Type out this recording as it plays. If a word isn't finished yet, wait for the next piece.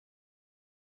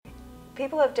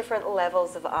People have different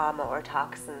levels of ama or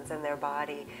toxins in their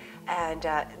body, and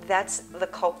that's the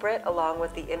culprit, along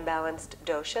with the imbalanced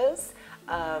doshas,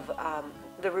 of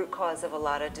the root cause of a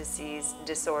lot of disease,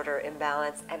 disorder,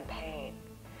 imbalance, and pain.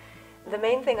 The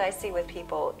main thing I see with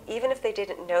people, even if they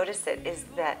didn't notice it, is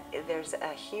that there's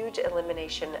a huge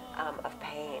elimination of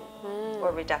pain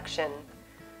or reduction.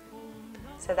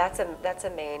 So that's a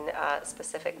main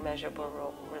specific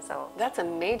measurable result. That's a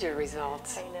major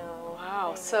result. I know. Wow. I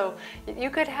know. So you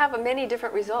could have many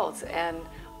different results, and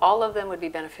all of them would be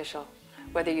beneficial,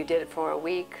 whether you did it for a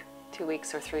week, 2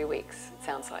 weeks, or 3 weeks, it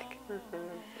sounds like.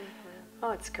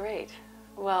 Oh, it's great.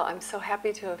 Well, I'm so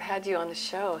happy to have had you on the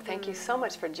show. Thank you so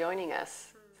much for joining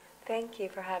us. Thank you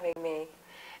for having me.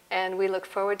 And we look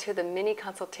forward to the mini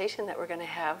consultation that we're going to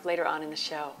have later on in the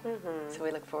show. So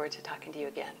we look forward to talking to you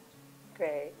again.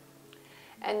 Great.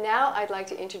 And now I'd like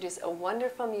to introduce a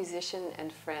wonderful musician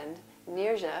and friend,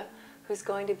 Nirja, who's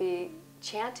going to be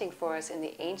chanting for us in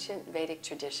the ancient Vedic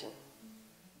tradition.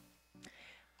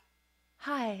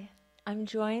 Hi, I'm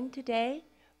joined today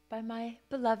by my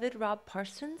beloved Rob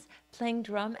Parsons, playing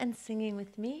drum and singing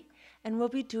with me, and we'll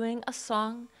be doing a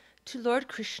song to Lord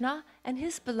Krishna and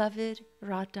his beloved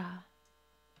Radha.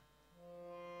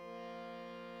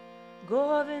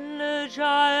 Govinda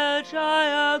Jaya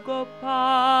Jaya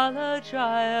Gopala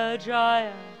Jaya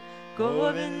Jaya,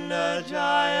 Govinda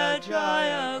Jaya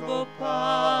Jaya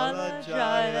Gopala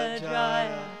Jaya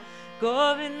Jaya,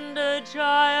 Govinda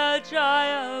Jaya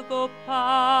Jaya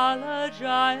Gopala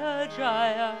Jaya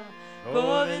Jaya,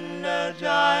 Govinda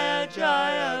Jaya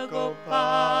Jaya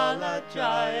Gopala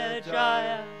Jaya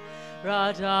Jaya,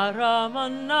 Radha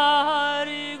Ramana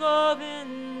Hari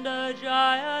Govinda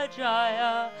Jaya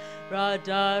Jaya,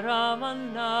 Radha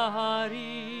Ramana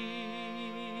Hari,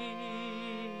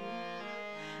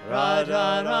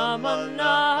 Radha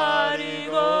Ramana Hari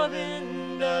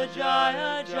Govinda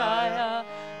Jaya Jaya,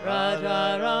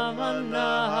 Radha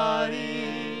Ramana Hari,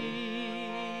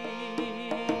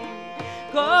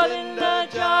 Govinda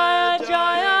Jaya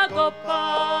Jaya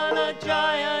Gopala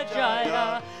Jaya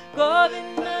Jaya,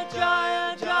 Govinda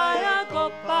Jaya Jaya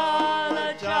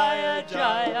Gopala Jaya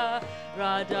Jaya,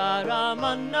 Radha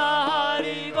Ramana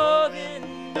Hari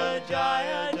Govinda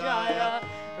Jaya Jaya,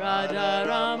 Radha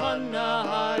Ramana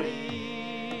Hari,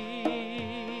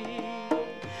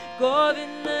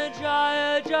 Govinda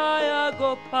Jaya Jaya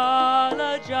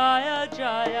Gopala Jaya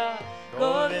Jaya,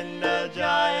 Govinda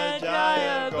Jaya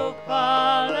Jaya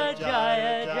Gopala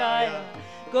Jaya Jaya,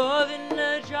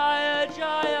 Govinda Jaya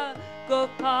Jaya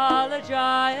Gopala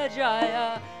Jaya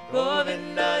Jaya,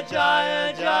 Govinda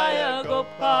Jaya Jaya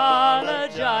Gopala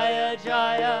Jaya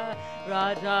Jaya,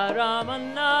 Radha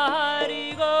Ramana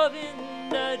Hari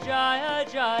Govinda Jaya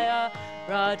Jaya,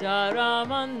 Radha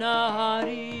Ramana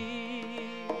Hari,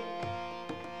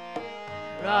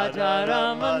 Radha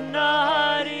Ramana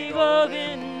Hari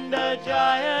Govinda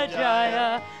Jaya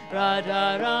Jaya,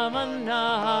 Radha Ramana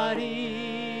Hari,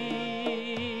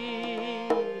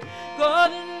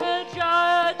 Govinda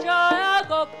Jaya Jaya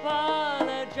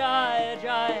Gopala Jaya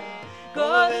Jaya,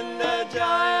 Govinda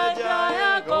Jaya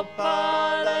Jaya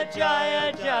Gopala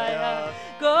Jaya Jaya,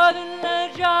 Govinda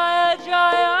Jaya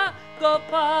Jaya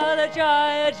Gopala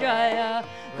Jaya Jaya,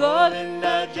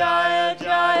 Govinda Jaya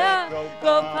Jaya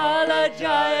Gopala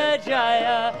Jaya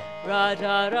Jaya,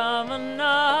 Radha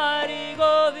Ramana Hari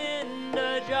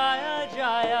Govinda Jaya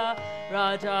Jaya,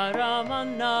 Radha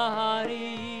Ramana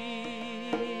Hari,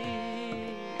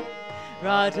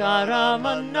 Radha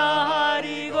Ramana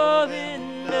Hari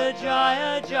Govinda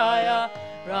Jaya Jaya,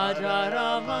 Radha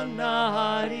Ramana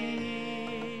Hari,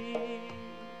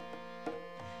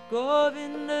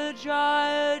 Govinda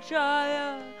Jaya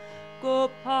Jaya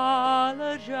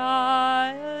Gopala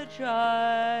Jaya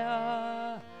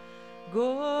Jaya,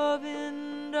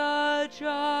 Govinda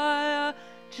Jaya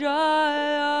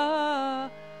Jaya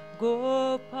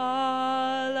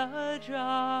Gopala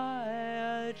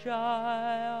Jaya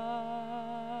Jaya.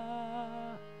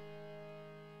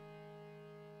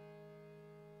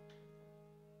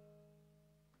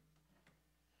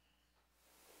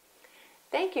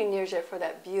 Thank you, Nirja, for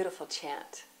that beautiful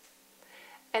chant.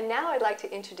 And now I'd like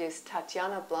to introduce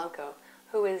Tatiana Blanco,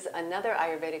 who is another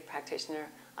Ayurvedic practitioner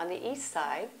on the east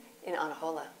side in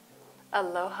Anahola.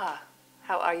 Aloha.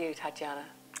 How are you, Tatiana?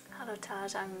 Hello,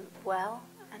 Taj. I'm well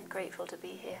and grateful to be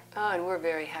here. Oh, and we're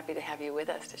very happy to have you with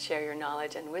us to share your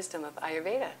knowledge and wisdom of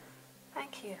Ayurveda.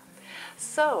 Thank you.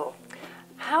 So,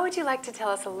 how would you like to tell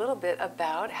us a little bit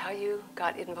about how you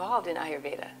got involved in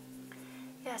Ayurveda?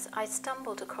 Yes, I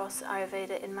stumbled across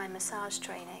Ayurveda in my massage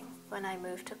training when I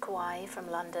moved to Kauai from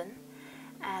London,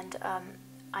 and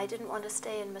I didn't want to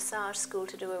stay in massage school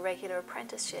to do a regular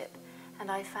apprenticeship, and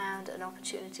I found an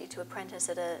opportunity to apprentice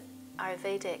at an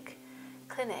Ayurvedic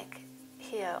clinic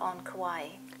here on Kauai.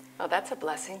 Oh, that's a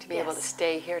blessing to be able to Yes.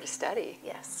 stay here to study.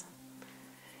 Yes.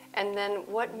 And then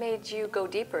what made you go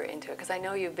deeper into it? Because I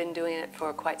know you've been doing it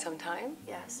for quite some time.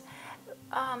 Yes.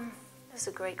 That's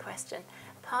a great question.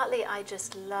 Partly I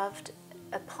just loved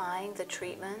applying the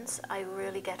treatments. I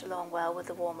really get along well with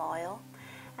the warm oil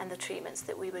and the treatments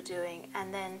that we were doing.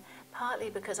 And then partly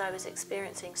because I was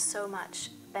experiencing so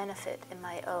much benefit in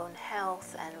my own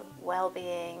health and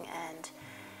well-being and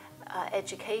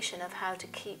education of how to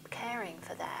keep caring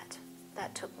for that.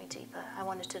 That took me deeper. I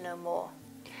wanted to know more.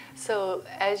 So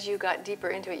as you got deeper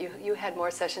into it, you had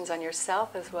more sessions on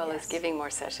yourself as well as Yes. giving more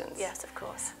sessions. Yes, of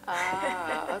course.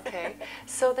 Ah, okay.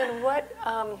 So then what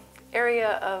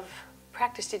area of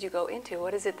practice did you go into?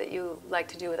 What is it that you like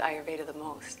to do with Ayurveda the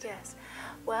most? Yes.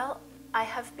 Well, I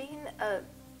have been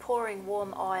pouring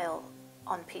warm oil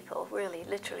on people, really,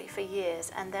 literally, for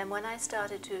years. And then when I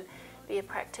started to be a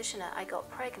practitioner, I got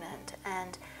pregnant.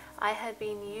 And I had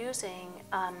been using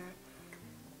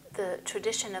the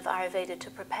tradition of Ayurveda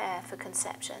to prepare for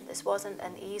conception. This wasn't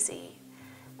an easy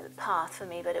path for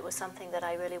me, but it was something that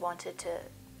I really wanted to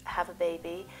have a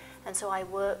baby. And so I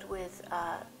worked with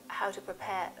how to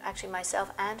prepare, actually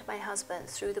myself and my husband,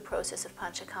 through the process of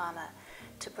panchakarma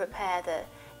to prepare the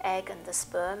egg and the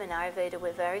sperm. In Ayurveda,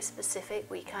 we're very specific.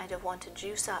 We kind of want to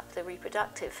juice up the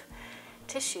reproductive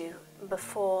tissue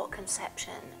before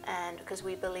conception, and because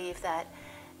we believe that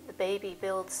the baby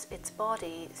builds its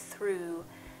body through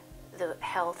the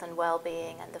health and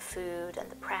well-being and the food and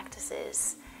the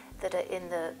practices that are in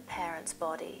the parent's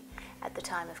body at the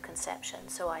time of conception.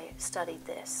 So I studied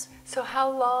this. So how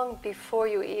long before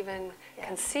you even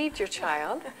conceived your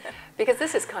child, because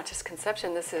this is conscious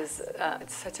conception, this is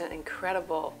it's such an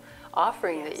incredible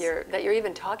offering that you're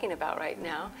even talking about right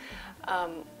now.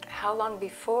 How long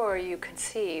before you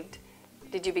conceived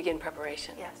did you begin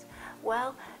preparation? Yes.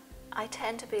 Well, I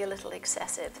tend to be a little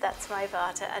excessive. That's my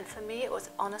vata. And for me, it was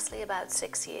honestly about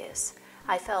 6 years.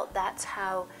 I felt that's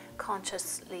how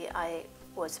consciously I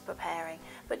was preparing.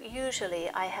 But usually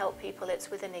I help people, it's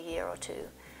within a year or two.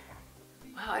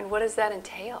 Wow, and what does that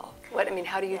entail?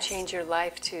 How do you change your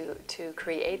life to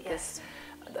create this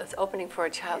opening for a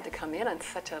child to come in on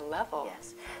such a level?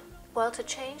 Yes. Well, to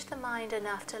change the mind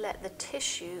enough to let the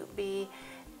tissue be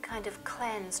kind of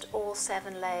cleansed, all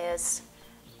 7 layers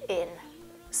in,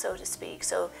 so to speak.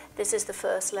 So this is the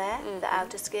first layer, the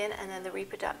outer skin, and then the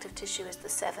reproductive tissue is the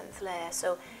 7th layer.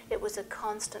 So it was a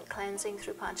constant cleansing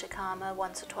through panchakarma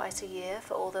once or twice a year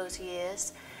for all those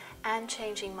years, and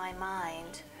changing my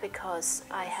mind because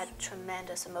I had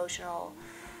tremendous emotional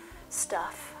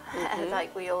stuff,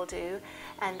 like we all do,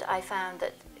 and I found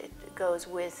that it goes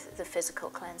with the physical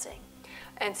cleansing.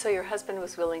 And so your husband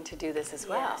was willing to do this as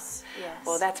well? Yes, yes.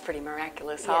 Well, that's pretty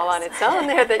miraculous Yes. all on its own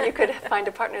there, that you could find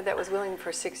a partner that was willing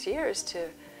for 6 years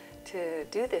to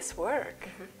do this work.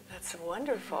 That's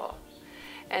wonderful.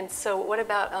 And so what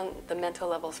about on the mental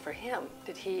levels for him?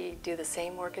 Did he do the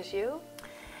same work as you?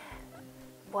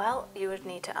 Well, you would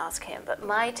need to ask him, but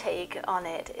my take on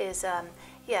it is,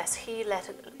 yes, he let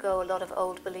go a lot of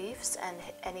old beliefs and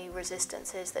any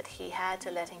resistances that he had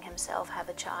to letting himself have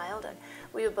a child, and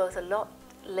we were both a lot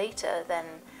later than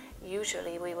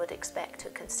usually we would expect to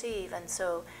conceive, and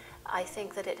so I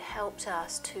think that it helped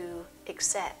us to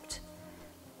accept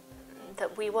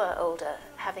that we were older,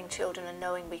 having children and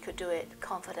knowing we could do it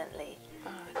confidently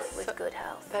with good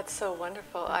health. That's so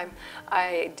wonderful.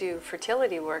 I do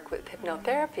fertility work with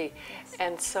hypnotherapy,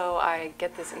 and so I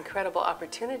get this incredible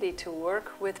opportunity to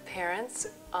work with parents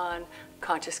on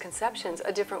conscious conceptions,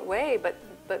 a different way, but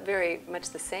very much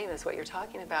the same as what you're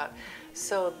talking about.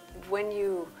 So when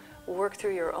you work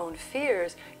through your own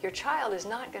fears, your child is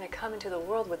not going to come into the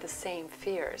world with the same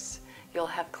fears. You'll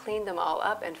have cleaned them all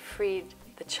up and freed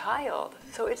the child.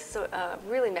 So it's a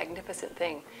really magnificent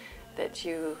thing that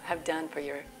you have done for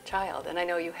your child. And I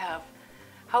know you have,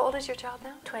 how old is your child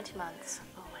now? 20 months.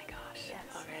 Oh my gosh, Yes.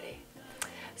 already.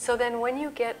 So then when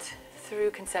you get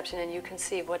through conception and you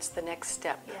conceive, what's the next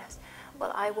step? Yes.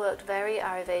 Well, I worked very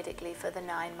Ayurvedically for the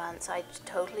 9 months. I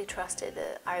totally trusted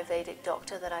the Ayurvedic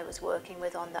doctor that I was working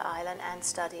with on the island and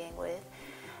studying with.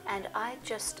 And I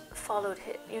just followed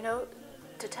him. You know,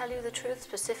 to tell you the truth,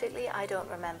 specifically, I don't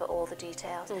remember all the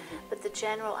details, but the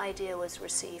general idea was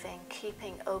receiving,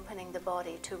 opening the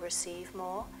body to receive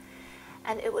more.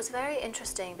 And it was very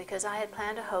interesting because I had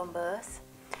planned a home birth,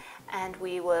 and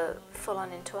we were full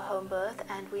on into a home birth,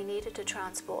 and we needed to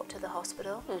transport to the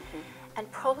hospital. And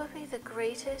probably the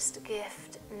greatest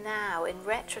gift now, in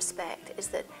retrospect, is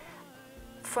that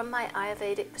from my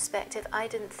Ayurvedic perspective, I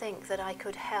didn't think that I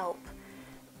could help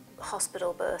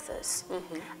hospital birthers.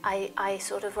 I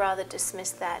sort of rather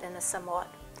dismissed that in a somewhat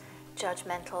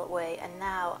judgmental way, and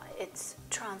now it's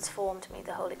transformed me,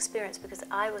 the whole experience, because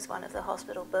I was one of the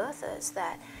hospital birthers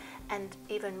that, and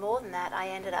even more than that, I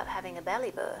ended up having a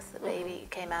belly birth. The baby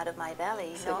came out of my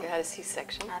belly. So you had a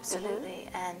C-section? Absolutely.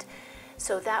 And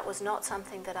so that was not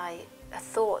something that I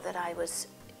thought that I was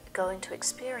going to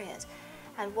experience.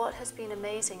 And what has been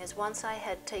amazing is once I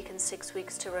had taken 6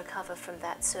 weeks to recover from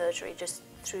that surgery, just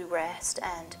through rest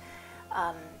and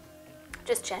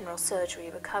just general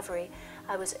surgery recovery,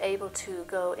 I was able to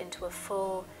go into a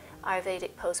full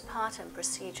Ayurvedic postpartum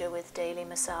procedure with daily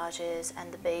massages,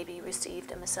 and the baby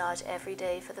received a massage every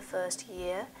day for the first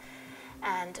year.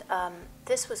 And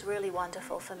this was really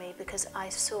wonderful for me because I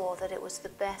saw that it was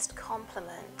the best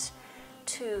complement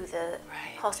to the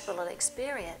hospital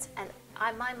experience, and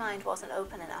my mind wasn't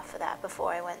open enough for that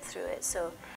before I went through it. So